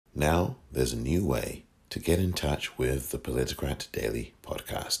Now there's a new way to get in touch with the Politicrat Daily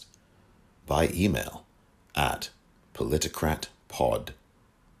podcast by email at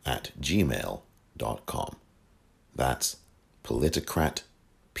politicratpod@gmail.com. That's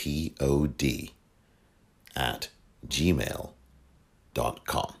politicratpod at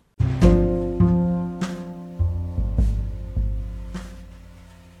gmail.com.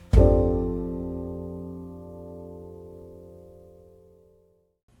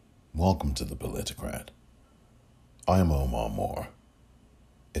 Welcome to the Politicrat. I'm Omar Moore.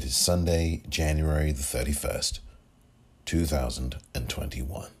 It is Sunday, January the 31st,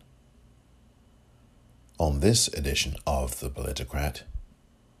 2021. On this edition of the Politicrat,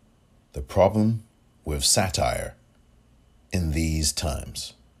 the problem with satire in these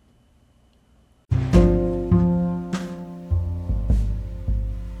times.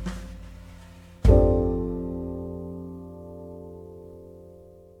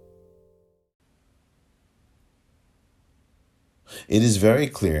 It is very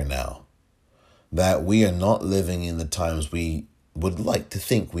clear now that we are not living in the times we would like to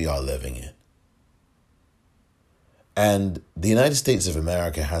think we are living in. And the United States of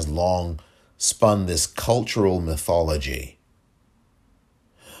America has long spun this cultural mythology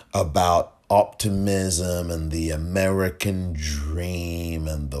about optimism and the American dream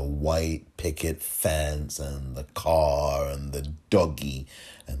and the white picket fence and the car and the doggy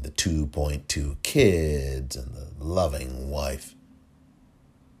and the 2.2 kids and the loving wife.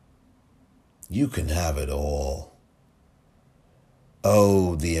 You can have it all.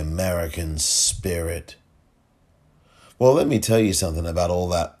 Oh, the American spirit. Well, let me tell you something about all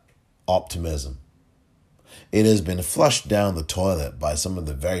that optimism. It has been flushed down the toilet by some of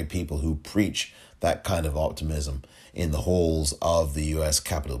the very people who preach that kind of optimism in the halls of the U.S.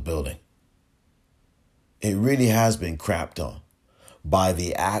 Capitol building. It really has been crapped on by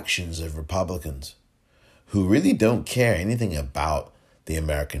the actions of Republicans who really don't care anything about the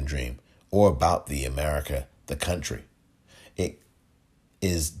American dream or about the country. It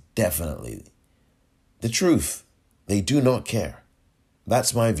is definitely the truth. They do not care.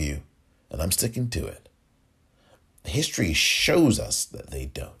 That's my view, and I'm sticking to it. History shows us that they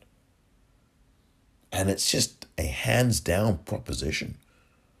don't. And it's just a hands-down proposition.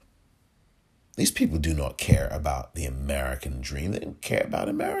 These people do not care about the American dream. They don't care about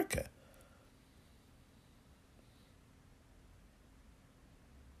America.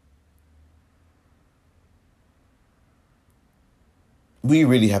 We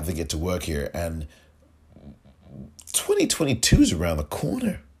really have to get to work here, and 2022 is around the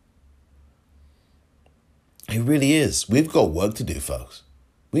corner. It really is. We've got work to do, folks.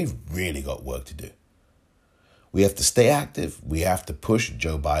 We've really got work to do. We have to stay active. We have to push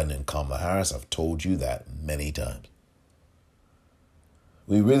Joe Biden and Kamala Harris. I've told you that many times.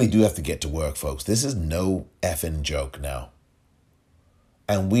 We really do have to get to work, folks. This is no effing joke now.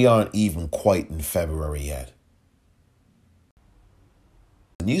 And we aren't even quite in February yet.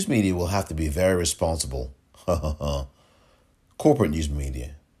 The news media will have to be very responsible. Corporate news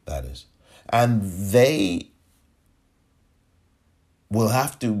media, that is. And they will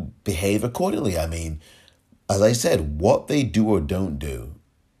have to behave accordingly. I mean, as I said, what they do or don't do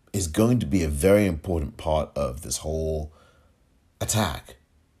is going to be a very important part of this whole attack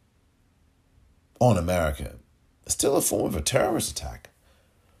on America. It's still a form of a terrorist attack.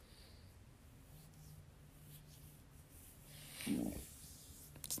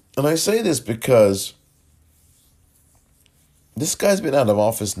 And I say this because this guy's been out of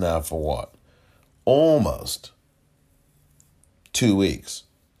office now for what? Almost 2 weeks.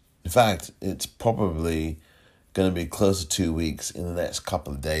 In fact, it's probably going to be close to 2 weeks in the next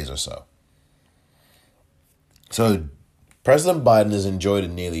couple of days or so. So President Biden has enjoyed a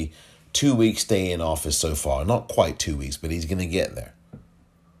nearly 2 week stay in office so far. Not quite 2 weeks, but he's going to get there.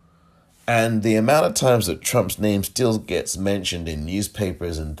 And the amount of times that Trump's name still gets mentioned in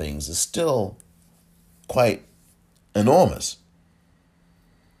newspapers and things is still quite enormous.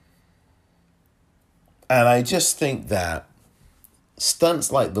 And I just think that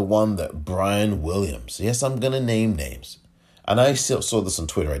stunts like the one that Brian Williams, yes, I'm going to name names. And I still saw this on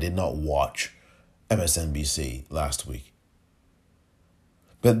Twitter. I did not watch MSNBC last week.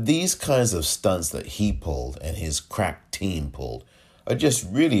 But these kinds of stunts that he pulled and his crack team pulled are just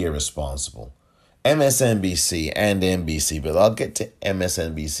really irresponsible. MSNBC and NBC, but I'll get to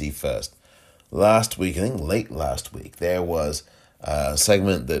MSNBC first. Last week, I think late last week, there was a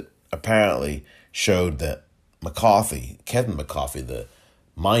segment that apparently showed that Kevin McCarthy, the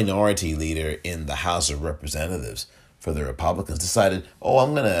minority leader in the House of Representatives for the Republicans, decided,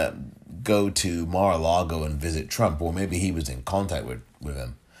 I'm going to go to Mar-a-Lago and visit Trump, or maybe he was in contact with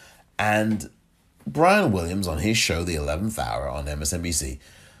him. And Brian Williams, on his show, The 11th Hour on MSNBC,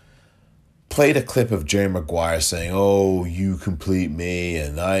 played a clip of Jerry Maguire saying, "Oh, you complete me,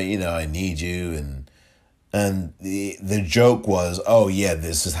 and I need you." And the joke was, "Oh yeah,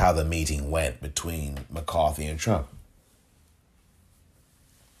 this is how the meeting went between McCarthy and Trump."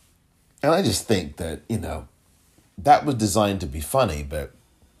 And I just think that, that was designed to be funny, but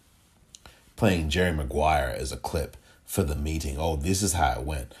playing Jerry Maguire as a clip for the meeting, "Oh, this is how it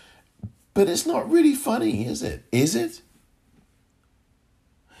went." But it's not really funny, is it? Is it?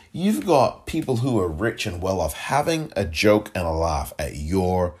 You've got people who are rich and well off having a joke and a laugh at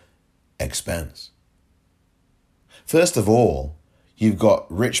your expense. First of all, you've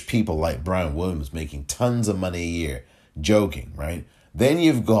got rich people like Brian Williams making tons of money a year, joking, right? Then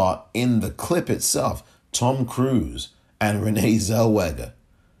you've got, in the clip itself, Tom Cruise and Renee Zellweger,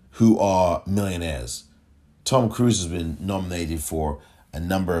 who are millionaires. Tom Cruise has been nominated for a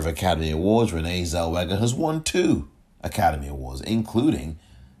number of Academy Awards. Renee Zellweger has won 2 Academy Awards, including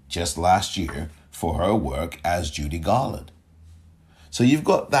just last year for her work as Judy Garland. So you've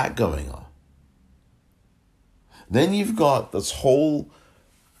got that going on. Then you've got this whole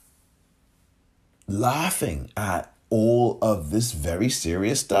laughing at all of this very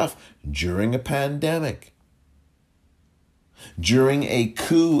serious stuff during a pandemic, during a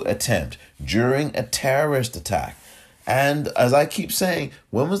coup attempt, during a terrorist attack. And as I keep saying,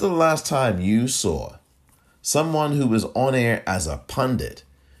 when was the last time you saw someone who was on air as a pundit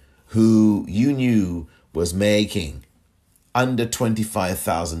who you knew was making under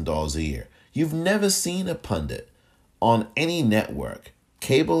 $25,000 a year? You've never seen a pundit on any network,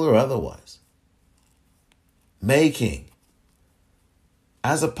 cable or otherwise, making,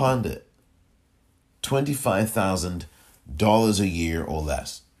 as a pundit, $25,000 a year or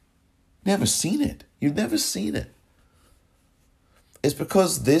less. Never seen it. You've never seen it. It's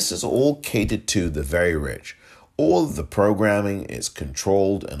because this is all catered to the very rich. All of the programming is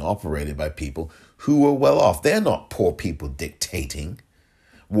controlled and operated by people who are well off. They're not poor people dictating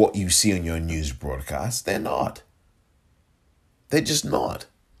what you see on your news broadcast. They're not. They're just not.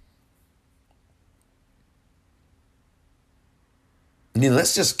 I mean,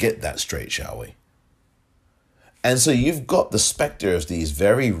 let's just get that straight, shall we? And so you've got the specter of these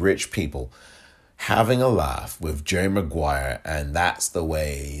very rich people having a laugh with Jerry Maguire, and that's the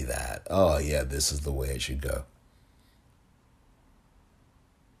way that, oh yeah, this is the way it should go.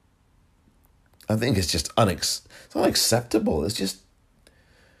 I think it's just it's unacceptable. It's just,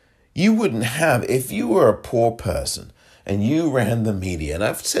 you wouldn't have, if you were a poor person and you ran the media, and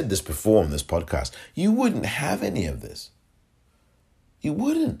I've said this before on this podcast, you wouldn't have any of this. You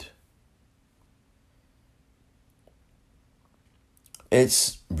wouldn't.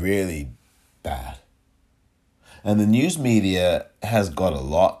 It's really bad. And the news media has got a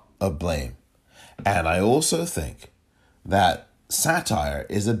lot of blame. And I also think that satire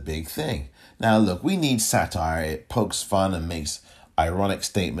is a big thing. Now, look, we need satire. It pokes fun and makes ironic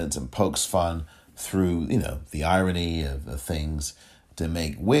statements and pokes fun through, the irony of things, to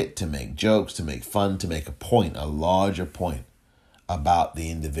make wit, to make jokes, to make fun, to make a point, a larger point about the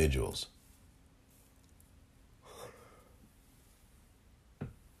individuals.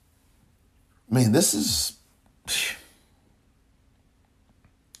 I mean, this is,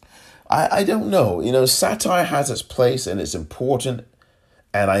 I don't know. Satire has its place and it's important.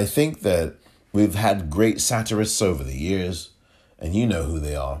 And I think that we've had great satirists over the years, and you know who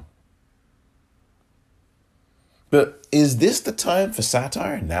they are. But is this the time for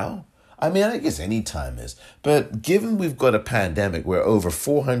satire now? I mean, I guess any time is. But given we've got a pandemic where over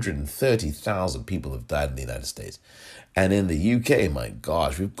 430,000 people have died in the United States, and in the UK, my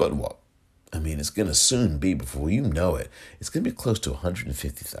gosh, we've got what? I mean, it's going to soon be, before you know it, it's going to be close to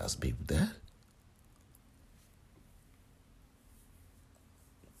 150,000 people dead.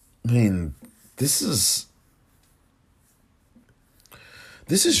 I mean, this is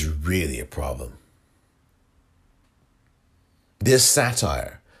really a problem. This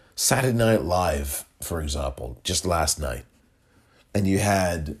satire, Saturday Night Live, for example, just last night, and you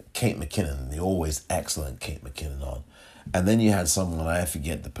had Kate McKinnon, the always excellent Kate McKinnon on, and then you had someone, I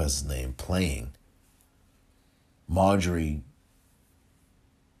forget the person's name, playing Marjorie,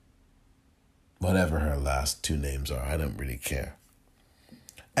 whatever her last 2 names are, I don't really care.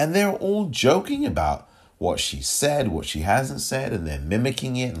 And they're all joking about what she said, what she hasn't said, and they're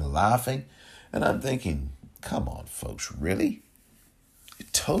mimicking it and laughing. And I'm thinking, come on, folks, really? You're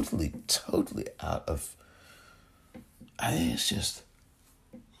totally out of... I think it's just...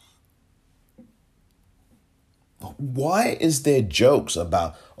 Why is there jokes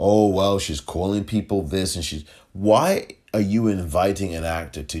about, oh, well, she's calling people this and she's... Why are you inviting an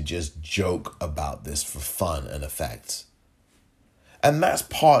actor to just joke about this for fun and effects? And that's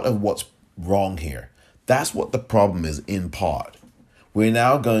part of what's wrong here. That's what the problem is in part. We're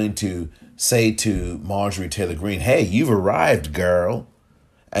now going to say to Marjorie Taylor Greene, hey, you've arrived, girl.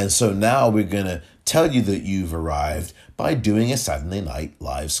 And so now we're going to tell you that you've arrived by doing a Saturday Night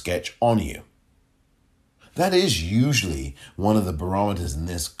Live sketch on you. That is usually one of the barometers in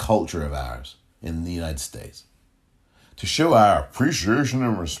this culture of ours in the United States. To show our appreciation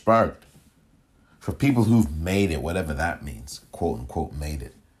and respect for people who've made it, whatever that means, quote unquote, made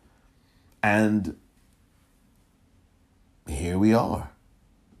it. And here we are.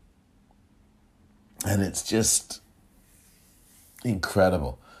 And it's just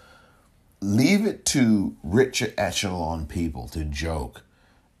incredible. Leave it to richer echelon people to joke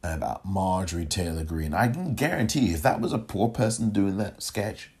about Marjorie Taylor Greene. I can guarantee you, if that was a poor person doing that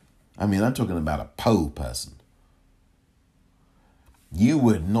sketch, I mean, I'm talking about a poor person, you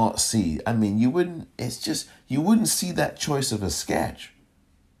would not see, you wouldn't see that choice of a sketch.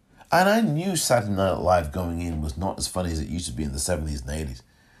 And I knew Saturday Night Live going in was not as funny as it used to be in the 70s and 80s.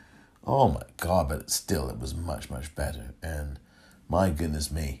 Oh my God, but still, it was much, much better. And my goodness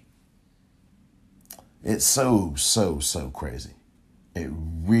me. It's so crazy. It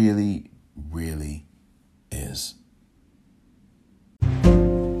really, really is.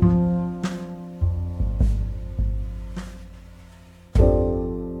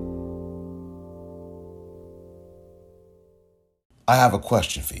 I have a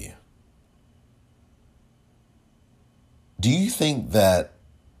question for you. Do you think that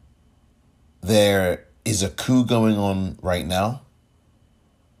there is a coup going on right now?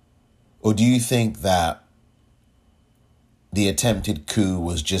 Or do you think that the attempted coup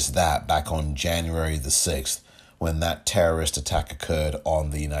was just that back on January the 6th when that terrorist attack occurred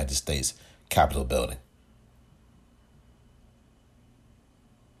on the United States Capitol building?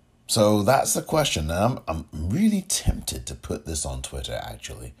 So that's the question. Now, I'm really tempted to put this on Twitter,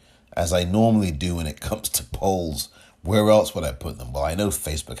 actually, as I normally do when it comes to polls. Where else would I put them? Well, I know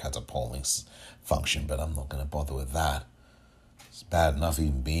Facebook has a polling function, but I'm not going to bother with that. It's bad enough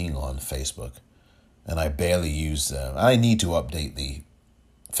even being on Facebook. And I barely use I need to update the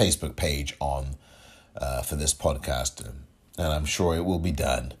Facebook page on for this podcast. And I'm sure it will be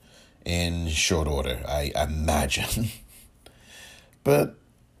done in short order, I imagine. But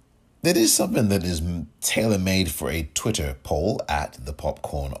it is something that is tailor-made for a Twitter poll at the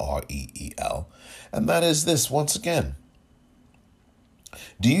Popcorn REEL. And that is this, once again.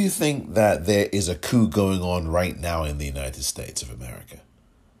 Do you think that there is a coup going on right now in the United States of America?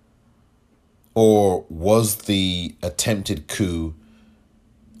 Or was the attempted coup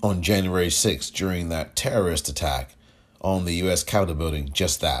on January 6th during that terrorist attack on the U.S. Capitol building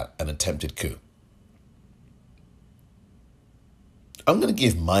just that, an attempted coup? I'm going to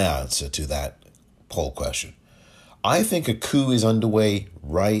give my answer to that poll question. I think a coup is underway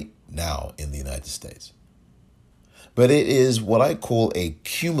right now in the United States. But it is what I call a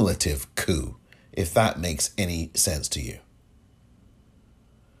cumulative coup, if that makes any sense to you.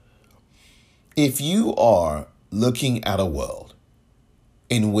 If you are looking at a world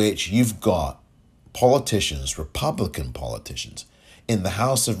in which you've got politicians, Republican politicians, in the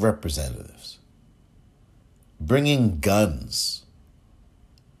House of Representatives, bringing guns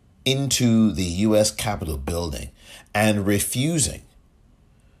into the U.S. Capitol building and refusing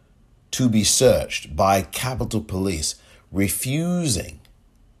to be searched by Capitol Police, refusing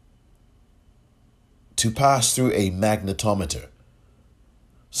to pass through a magnetometer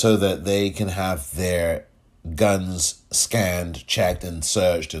so that they can have their guns scanned, checked, and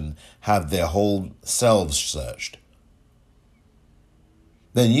searched and have their whole selves searched,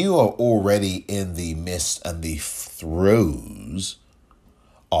 then you are already in the midst and the throes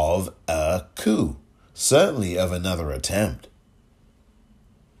of a coup, certainly of another attempt.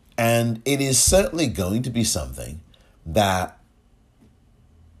 And it is certainly going to be something that,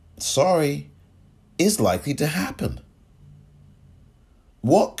 is likely to happen.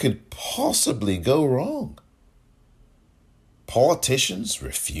 What could possibly go wrong? Politicians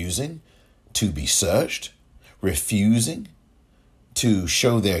refusing to be searched, refusing to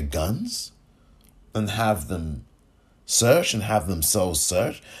show their guns and have them search and have themselves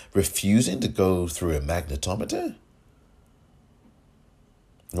searched, refusing to go through a magnetometer?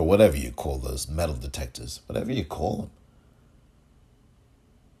 Or whatever you call those metal detectors, whatever you call them.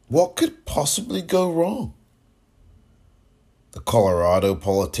 What could possibly go wrong? The Colorado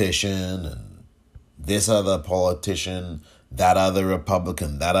politician and this other politician, that other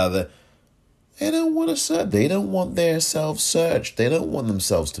Republican, that other, they don't want to search. They don't want their selves searched. They don't want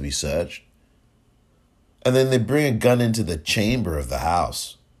themselves to be searched. And then they bring a gun into the chamber of the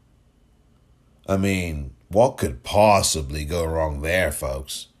House. I mean, what could possibly go wrong there,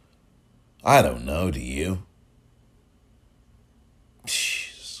 folks? I don't know, do you?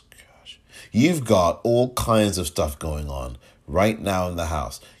 Jesus gosh. You've got all kinds of stuff going on right now in the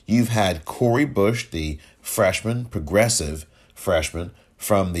House. You've had Cori Bush, the progressive freshman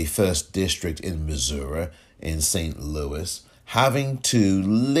from the 1st District in Missouri, in St. Louis, having to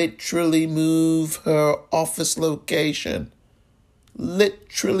literally move her office location.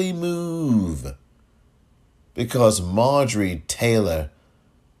 Literally move. Because Marjorie Taylor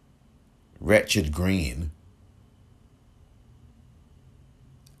Wretched Green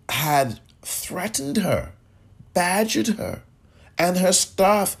had threatened her, badgered her, and her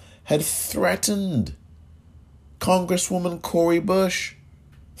staff had threatened Congresswoman Cori Bush,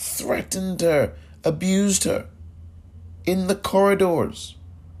 threatened her, abused her in the corridors,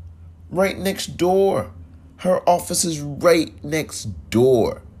 right next door. Her office is right next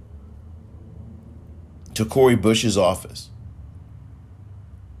door to Cori Bush's office.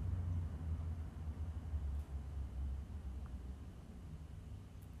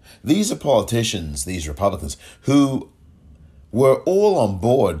 These are politicians, these Republicans, who were all on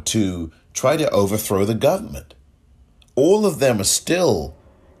board to try to overthrow the government. All of them are still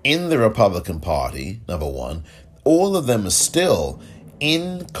in the Republican Party, number one. All of them are still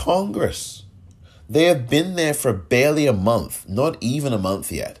in Congress. They have been there for barely a month, not even a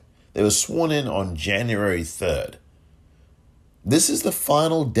month yet. They were sworn in on January 3rd. This is the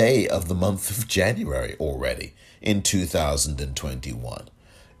final day of the month of January already in 2021.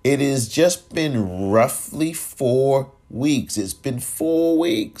 It has just been roughly 4 weeks. It's been 4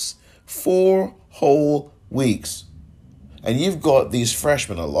 weeks. 4 whole weeks. And you've got these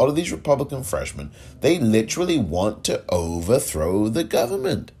freshmen, a lot of these Republican freshmen, they literally want to overthrow the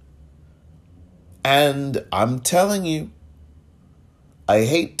government. And I'm telling you, I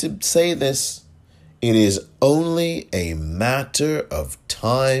hate to say this, it is only a matter of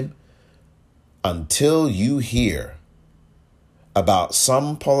time until you hear about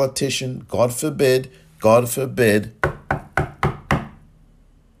some politician, God forbid,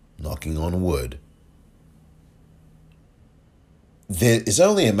 knocking on wood. It's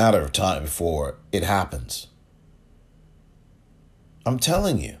only a matter of time before it happens. I'm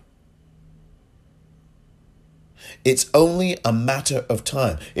telling you. It's only a matter of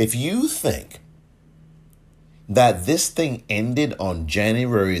time. If you think that this thing ended on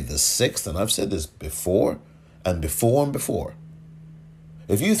January the 6th, and I've said this before and before,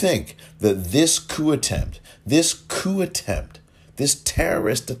 if you think that this coup attempt, this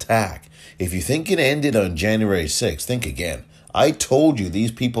terrorist attack, if you think it ended on January 6th, think again. I told you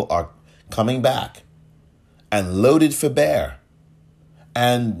these people are coming back and loaded for bear.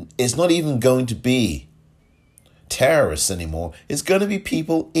 And it's not even going to be terrorists anymore. It's going to be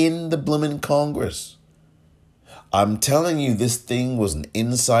people in the bloomin' Congress. I'm telling you, this thing was an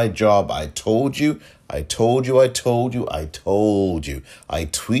inside job. I told you. I tweeted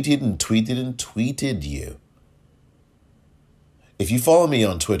and tweeted you. If you follow me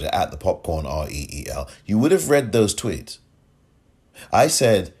on Twitter at the Popcorn REEL, you would have read those tweets. I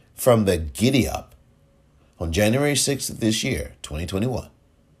said from the giddy up on January 6th of this year, 2021,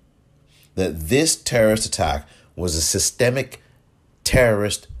 that this terrorist attack was a systemic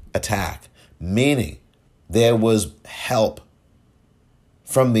terrorist attack, meaning there was help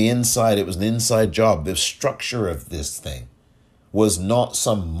from the inside. It was an inside job. The structure of this thing was not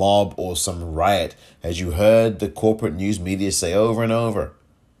some mob or some riot, as you heard the corporate news media say over and over.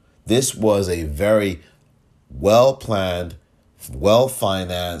 This was a very well-planned,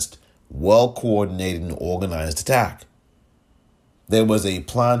 well-financed, well-coordinated and organized attack. There was a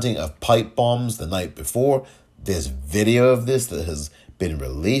planting of pipe bombs the night before. There's video of this that has been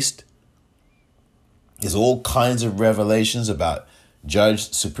released. There's all kinds of revelations about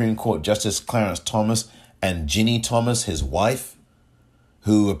Supreme Court Justice Clarence Thomas and Ginny Thomas, his wife,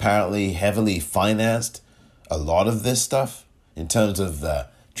 who apparently heavily financed a lot of this stuff in terms of the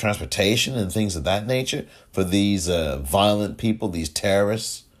transportation and things of that nature for these violent people, these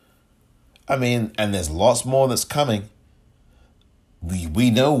terrorists. I mean, and there's lots more that's coming. We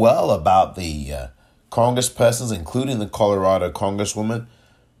know well about the congresspersons, including the Colorado congresswoman,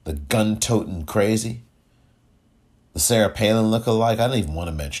 the gun-toting crazy, the Sarah Palin lookalike, I don't even want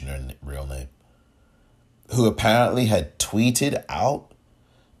to mention her real name, who apparently had tweeted out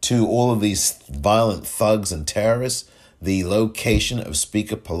to all of these violent thugs and terrorists the location of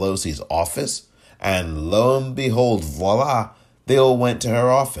Speaker Pelosi's office, and lo and behold, voila, they all went to her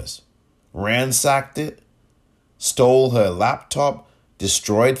office, ransacked it, stole her laptop,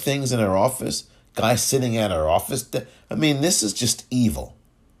 destroyed things in her office, guy sitting at her office. I mean, this is just evil.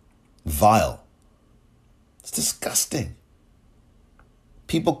 Vile. It's disgusting.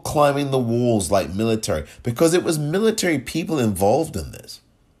 People climbing the walls like military, because it was military people involved in this.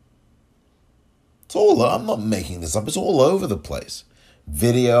 I'm not making this up. It's all over the place.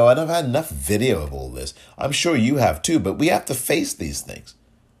 Video, and I've had enough video of all this. I'm sure you have too, but we have to face these things.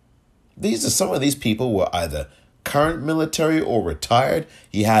 Some of these people were either current military or retired.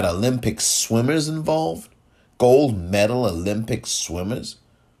 You had Olympic swimmers involved, gold medal Olympic swimmers.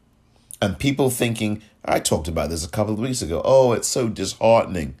 And people thinking, I talked about this a couple of weeks ago, oh, it's so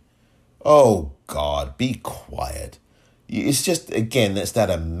disheartening. Oh, God, be quiet. It's just, again, it's that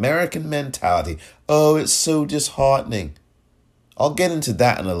American mentality. Oh, it's so disheartening. I'll get into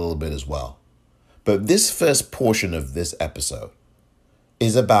that in a little bit as well. But this first portion of this episode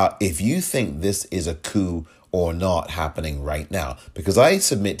is about if you think this is a coup or not happening right now. Because I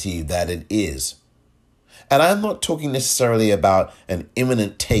submit to you that it is. And I'm not talking necessarily about an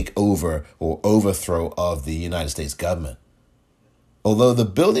imminent takeover or overthrow of the United States government. Although the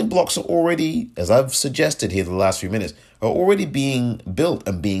building blocks are already, as I've suggested here the last few minutes, are already being built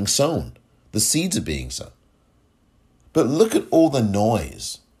and being sown. The seeds are being sown. But look at all the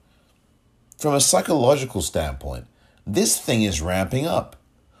noise. From a psychological standpoint, this thing is ramping up.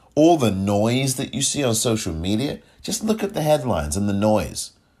 All the noise that you see on social media, just look at the headlines and the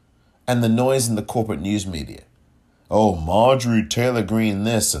noise. And the noise in the corporate news media. Oh, Marjorie Taylor Greene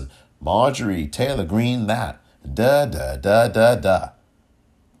this and Marjorie Taylor Greene that. Da, da, da, da, da.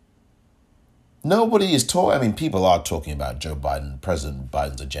 Nobody is talking. I mean, people are talking about Joe Biden, President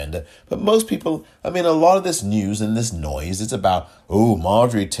Biden's agenda. But most people, a lot of this news and this noise is about, oh,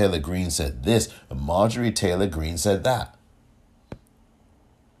 Marjorie Taylor Greene said this and Marjorie Taylor Greene said that.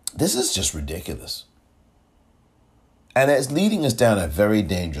 This is just ridiculous. And it's leading us down a very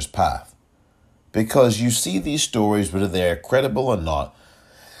dangerous path, because you see these stories, whether they're credible or not,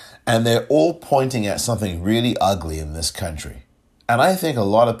 and they're all pointing at something really ugly in this country. And I think a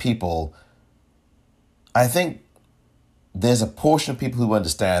lot of people, I think there's a portion of people who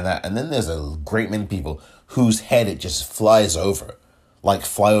understand that, and then there's a great many people whose head it just flies over, like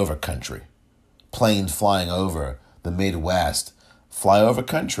flyover country. Planes flying over the Midwest, flyover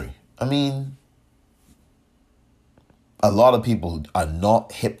country. I mean, a lot of people are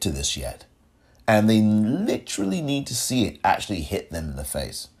not hip to this yet. And they literally need to see it actually hit them in the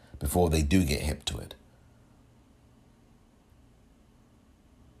face before they do get hip to it.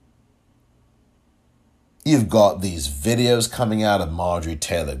 You've got these videos coming out of Marjorie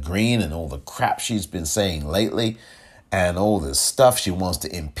Taylor Greene and all the crap she's been saying lately and all this stuff she wants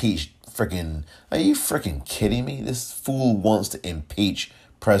to impeach. Are you freaking kidding me? This fool wants to impeach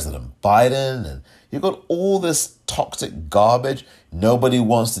President Biden, and you've got all this toxic garbage. Nobody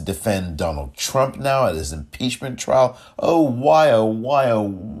wants to defend Donald Trump now at his impeachment trial. Oh,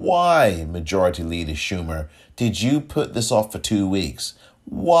 why, Majority Leader Schumer, did you put this off for 2 weeks?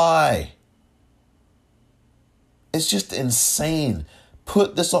 Why? It's just insane.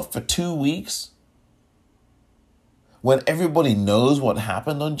 Put this off for 2 weeks? When everybody knows what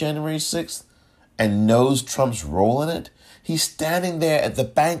happened on January 6th and knows Trump's role in it. He's standing there at the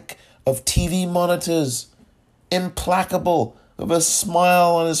bank of TV monitors, implacable, with a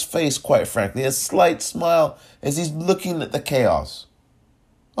smile on his face, quite frankly, a slight smile as he's looking at the chaos.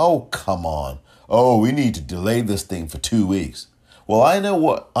 Oh, come on. Oh, we need to delay this thing for 2 weeks. Well, I know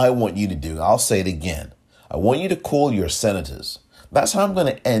what I want you to do. I'll say it again. I want you to call your senators. That's how I'm going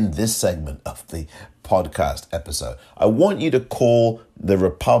to end this segment of the podcast episode. I want you to call the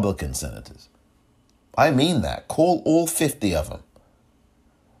Republican senators. I mean that. Call all 50 of them.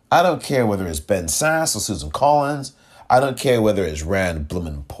 I don't care whether it's Ben Sasse or Susan Collins. I don't care whether it's Rand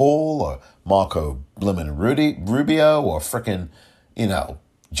Bloomin' Paul or Marco Bloomin' Rubio or frickin',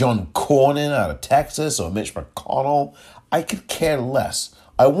 John Cornyn out of Texas or Mitch McConnell. I could care less.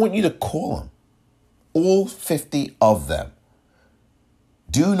 I want you to call them. All 50 of them.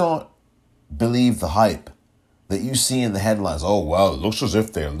 Do not believe the hype that you see in the headlines. Oh, well, it looks as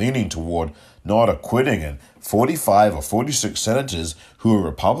if they're leaning toward not acquitting, and 45 or 46 senators who are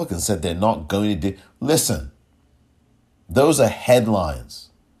Republicans said they're not going to do. Listen, those are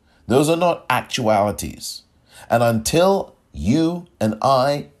headlines. Those are not actualities. And until you and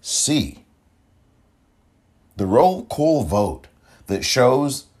I see the roll call vote that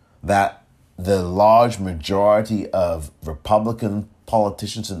shows that the large majority of Republican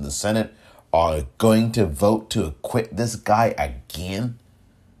politicians in the Senate are going to vote to acquit this guy again,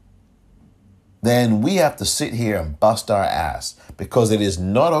 then we have to sit here and bust our ass, because it is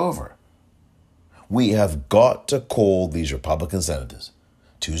not over. We have got to call these Republican senators.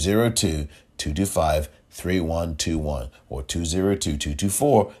 202 225-3121 or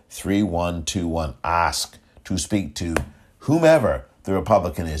 202-224-3121. Ask to speak to whomever the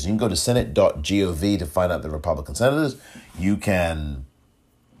Republican is. You can go to senate.gov to find out the Republican senators. You can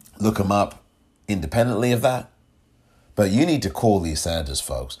look them up independently of that. But you need to call these senators,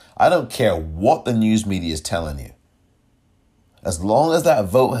 folks. I don't care what the news media is telling you. As long as that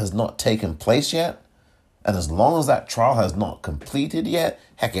vote has not taken place yet, and as long as that trial has not completed yet,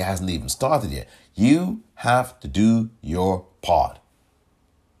 heck, it hasn't even started yet, you have to do your part.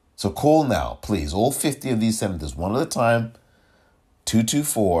 So call now, please, all 50 of these senators, one at a time,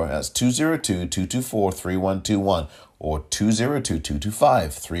 224, that's 202-224-3121, or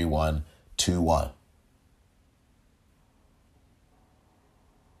 202-225-3121.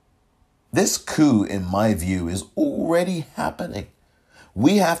 This coup, in my view, is already happening.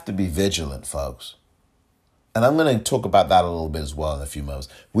 We have to be vigilant, folks. And I'm going to talk about that a little bit as well in a few moments.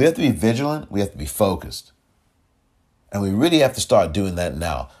 We have to be vigilant. We have to be focused. And we really have to start doing that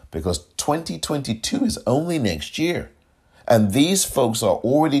now, because 2022 is only next year. And these folks are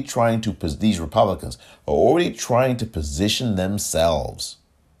already trying to, these Republicans are already trying to position themselves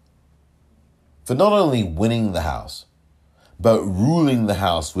for not only winning the House, but ruling the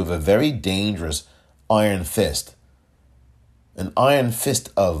House with a very dangerous iron fist. An iron fist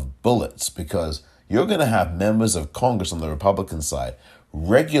of bullets, because you're going to have members of Congress on the Republican side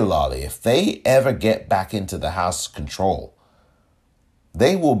regularly. If they ever get back into the House control,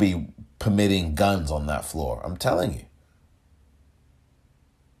 they will be permitting guns on that floor. I'm telling you.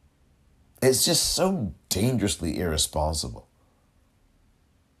 It's just so dangerously irresponsible.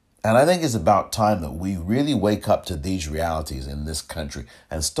 And I think it's about time that we really wake up to these realities in this country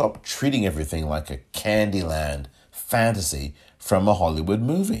and stop treating everything like a Candyland fantasy from a Hollywood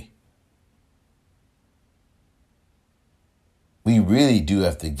movie. We really do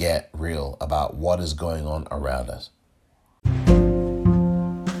have to get real about what is going on around us.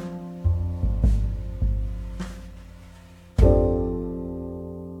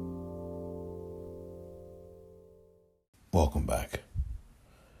 Welcome back.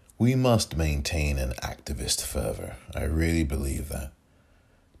 We must maintain an activist fervor. I really believe that.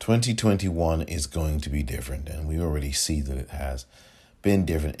 2021 is going to be different, and we already see that it has been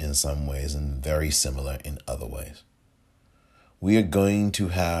different in some ways and very similar in other ways. We are going to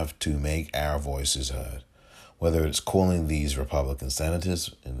have to make our voices heard, whether it's calling these Republican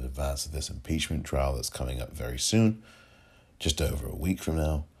senators in advance of this impeachment trial that's coming up very soon, just over a week from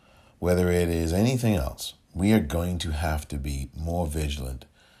now, whether it is anything else. We are going to have to be more vigilant,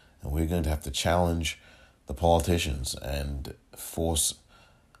 and we're going to have to challenge the politicians and force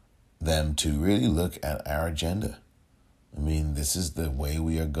them to really look at our agenda. I mean, this is the way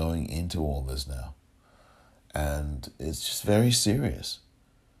we are going into all this now. And it's just very serious.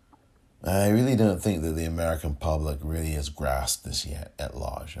 I really don't think that the American public really has grasped this yet at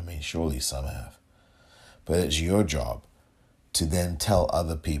large. I mean, surely some have. But it's your job to then tell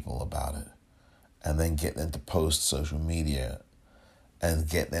other people about it and then get them to post social media and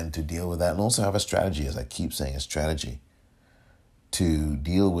get them to deal with that, and also have a strategy, as I keep saying, a strategy to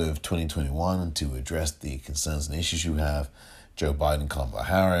deal with 2021 and to address the concerns and issues you have, Joe Biden, Kamala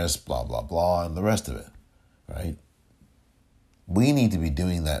Harris, blah, blah, blah, and the rest of it, right? We need to be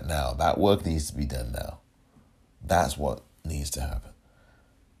doing that now. That work needs to be done now. That's what needs to happen.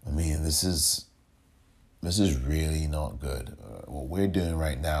 I mean, this is really not good. What we're doing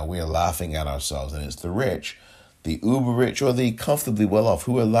right now, we are laughing at ourselves, and it's the rich, the uber rich or the comfortably well off,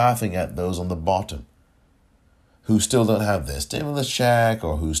 who are laughing at those on the bottom who still don't have their stimulus check,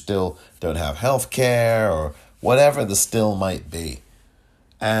 or who still don't have health care, or whatever the still might be.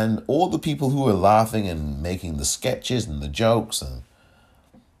 And all the people who are laughing and making the sketches and the jokes, and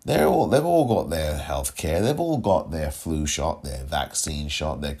they've all got their health care, they've all got their flu shot, their vaccine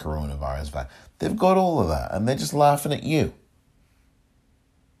shot, their coronavirus vaccine. They've got all of that, and they're just laughing at you.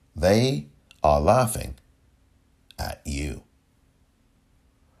 They are laughing at you.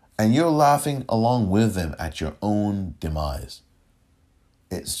 And you're laughing along with them at your own demise.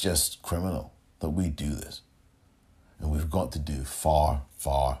 It's just criminal that we do this. And we've got to do far,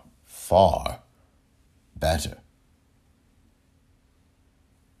 far, far better.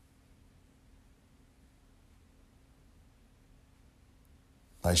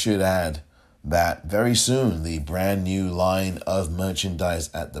 I should add that very soon the brand new line of merchandise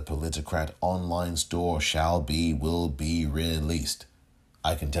at the Politocrat online store will be released.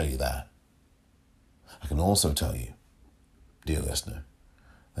 I can tell you that. I can also tell you, dear listener,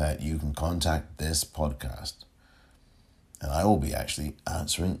 that you can contact this podcast, and I will be actually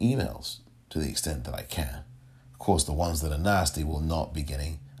answering emails to the extent that I can. Of course, the ones that are nasty will not be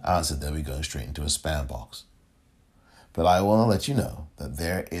getting answer they'll be going straight into a spam box. But I want to let you know that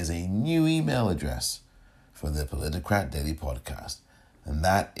there is a new email address for the Politicrat Daily Podcast, and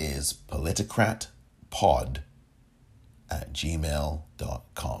that is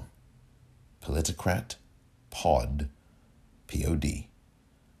politicratpod@gmail.com. Politicratpod, P-O-D,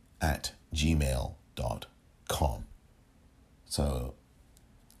 @gmail.com. So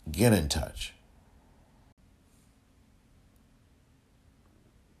get in touch.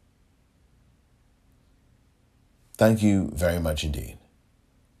 Thank you very much indeed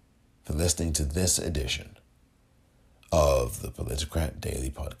for listening to this edition of the Politicrat Daily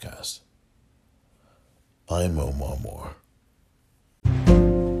Podcast. I'm Omar Moore.